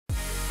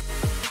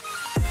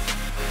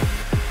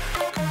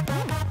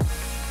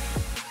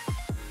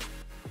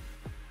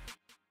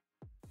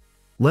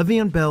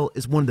Le'Veon Bell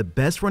is one of the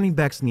best running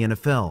backs in the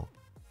NFL.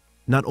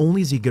 Not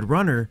only is he a good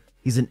runner,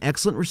 he's an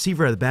excellent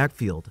receiver out of the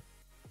backfield.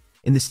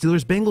 In the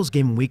Steelers-Bengals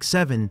game in Week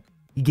 7,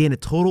 he gained a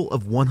total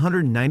of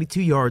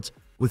 192 yards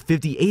with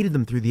 58 of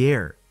them through the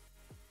air.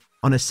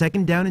 On a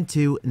 2nd down and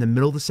 2 in the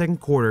middle of the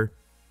second quarter,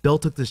 Bell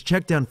took this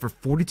check down for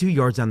 42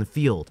 yards down the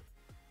field.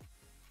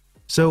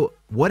 So,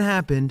 what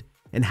happened,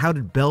 and how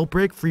did Bell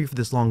break free for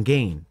this long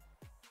gain?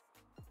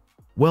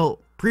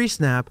 Well,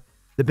 pre-snap,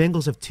 the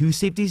Bengals have 2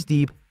 safeties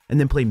deep and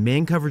then play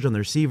man coverage on the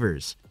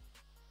receivers.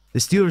 The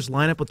Steelers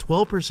line up with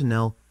 12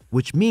 personnel,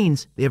 which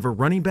means they have a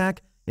running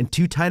back and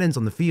 2 tight ends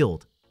on the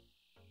field.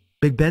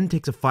 Big Ben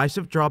takes a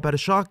 5-step drop out of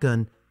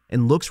shotgun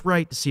and looks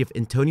right to see if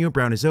Antonio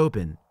Brown is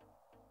open.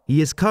 He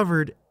is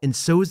covered, and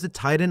so is the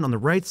tight end on the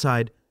right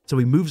side, so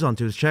he moves on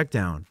to his check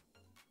down.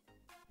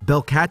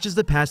 Bell catches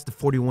the pass to the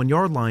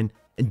 41-yard line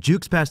and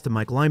jukes past the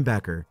Mike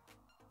linebacker.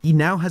 He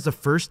now has a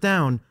 1st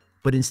down,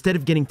 but instead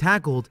of getting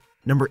tackled,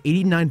 number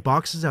 89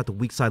 boxes out the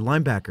weak side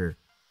linebacker.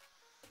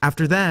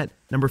 After that,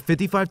 number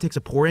 55 takes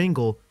a poor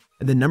angle,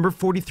 and then number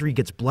 43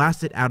 gets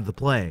blasted out of the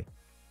play.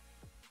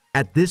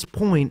 At this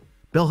point,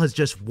 Bell has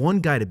just one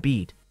guy to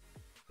beat.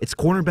 It's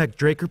cornerback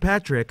Dre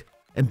KirkPatrick,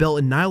 and Bell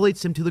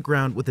annihilates him to the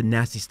ground with a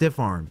nasty stiff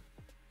arm.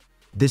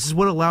 This is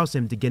what allows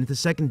him to get into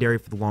secondary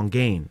for the long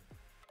gain.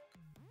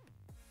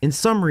 In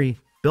summary,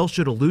 Bell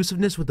showed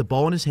elusiveness with the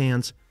ball in his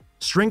hands,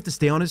 strength to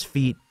stay on his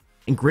feet,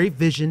 and great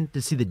vision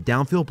to see the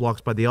downfield blocks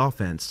by the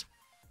offense.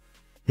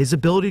 His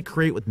ability to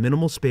create with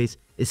minimal space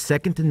is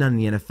second to none in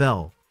the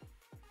NFL.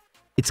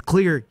 It's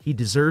clear he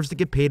deserves to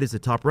get paid as the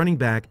top running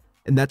back,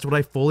 and that's what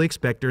I fully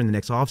expect during the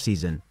next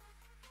offseason.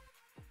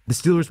 The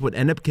Steelers would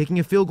end up kicking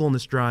a field goal in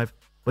this drive,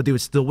 but they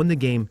would still win the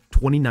game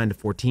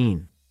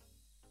 29-14.